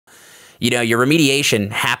your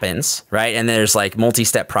remediation happens, right? And there's like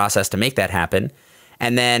multi-step process to make that happen.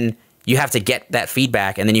 And then you have to get that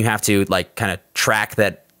feedback, and then you have to like kind of track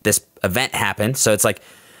that this event happened. So it's like,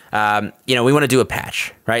 we want to do a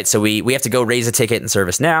patch, right? So we have to go raise a ticket in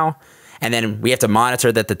ServiceNow, and then we have to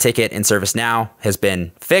monitor that the ticket in ServiceNow has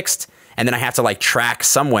been fixed. And then I have to like track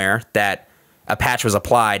somewhere that a patch was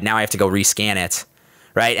applied. Now I have to go rescan it,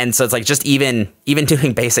 right? And so it's like just even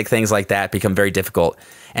doing basic things like that become very difficult.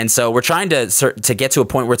 And so we're trying to get to a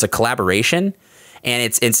point where it's a collaboration,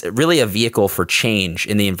 and it's really a vehicle for change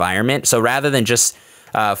in the environment. So rather than just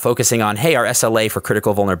focusing on, hey, our SLA for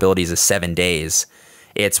critical vulnerabilities is 7 days,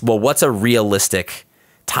 it's, well, what's a realistic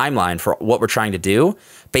timeline for what we're trying to do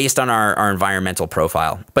based on our environmental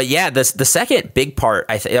profile. But yeah, the second big part,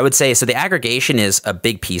 I would say, so the aggregation is a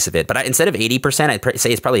big piece of it, but instead of 80%, I'd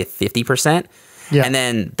say it's probably 50%. Yeah. And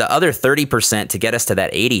then the other 30% to get us to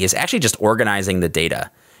that 80 is actually just organizing the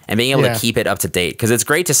data and being able to keep it up to date. Because it's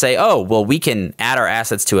great to say, oh, well, we can add our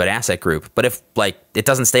assets to an asset group, but if like it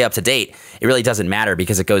doesn't stay up to date, it really doesn't matter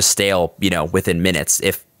because it goes stale, within minutes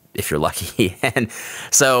if you're lucky. And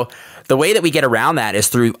so the way that we get around that is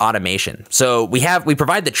through automation. So we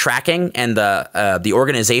provide the tracking and the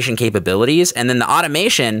organization capabilities, and then the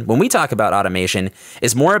automation, when we talk about automation,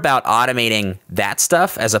 is more about automating that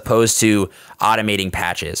stuff as opposed to automating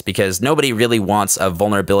patches, because nobody really wants a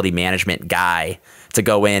vulnerability management guy to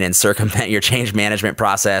go in and circumvent your change management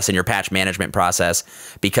process and your patch management process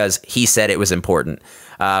because he said it was important.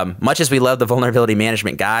 Much as we love the vulnerability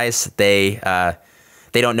management guys, they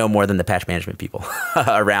don't know more than the patch management people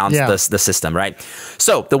around the system, right?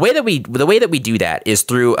 So the way that we do that is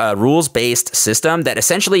through a rules-based system that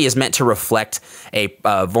essentially is meant to reflect a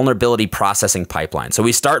vulnerability processing pipeline. So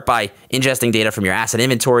we start by ingesting data from your asset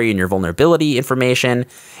inventory and your vulnerability information,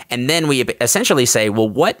 and then we essentially say, well,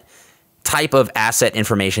 what type of asset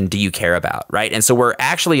information do you care about, right? And so we're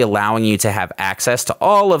actually allowing you to have access to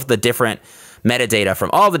all of the different metadata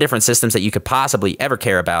from all the different systems that you could possibly ever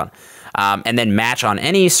care about. And then match on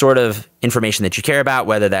any sort of information that you care about,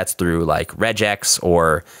 whether that's through like regex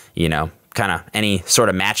or, kind of any sort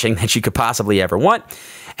of matching that you could possibly ever want.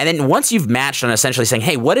 And then once you've matched on essentially saying,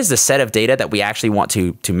 hey, what is the set of data that we actually want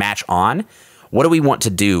to match on? What do we want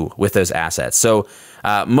to do with those assets? So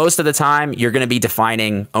most of the time, you're going to be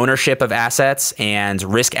defining ownership of assets and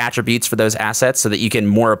risk attributes for those assets so that you can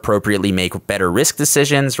more appropriately make better risk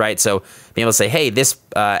decisions, right? So being able to say, hey, this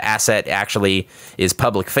asset actually is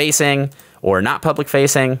public facing or not public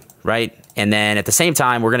facing, right? And then at the same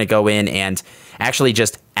time, we're going to go in and actually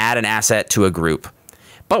just add an asset to a group.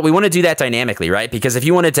 But we want to do that dynamically, right? Because if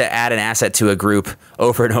you wanted to add an asset to a group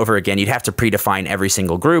over and over again, you'd have to predefine every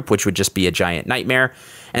single group, which would just be a giant nightmare.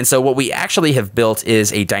 And so what we actually have built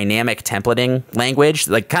is a dynamic templating language,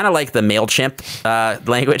 like kind of like the MailChimp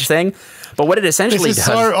language thing. But what it essentially does... This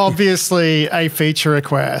is so obviously a feature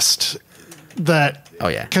request that... Oh,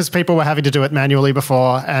 yeah. Because people were having to do it manually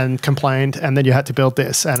before and complained, and then you had to build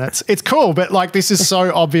this. And it's cool, but like this is so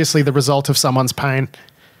obviously the result of someone's pain.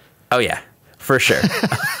 Oh, yeah. For sure.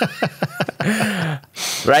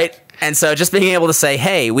 Right? And so just being able to say,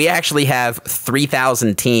 hey, we actually have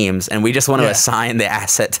 3,000 teams and we just want to assign the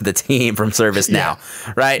asset to the team from ServiceNow,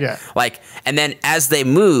 right? Yeah. Like, and then as they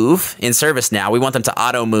move in ServiceNow, we want them to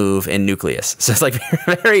auto move in Nucleus. So it's like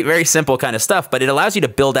very, very simple kind of stuff, but it allows you to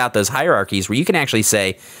build out those hierarchies where you can actually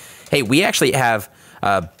say, hey, we actually have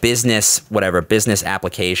a business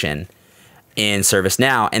application in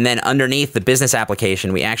ServiceNow, and then underneath the business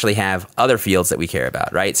application, we actually have other fields that we care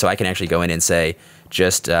about, right? So I can actually go in and say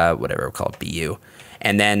just whatever we'll call it, BU.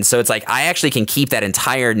 And then, so it's like I actually can keep that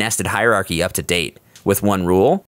entire nested hierarchy up to date with one rule.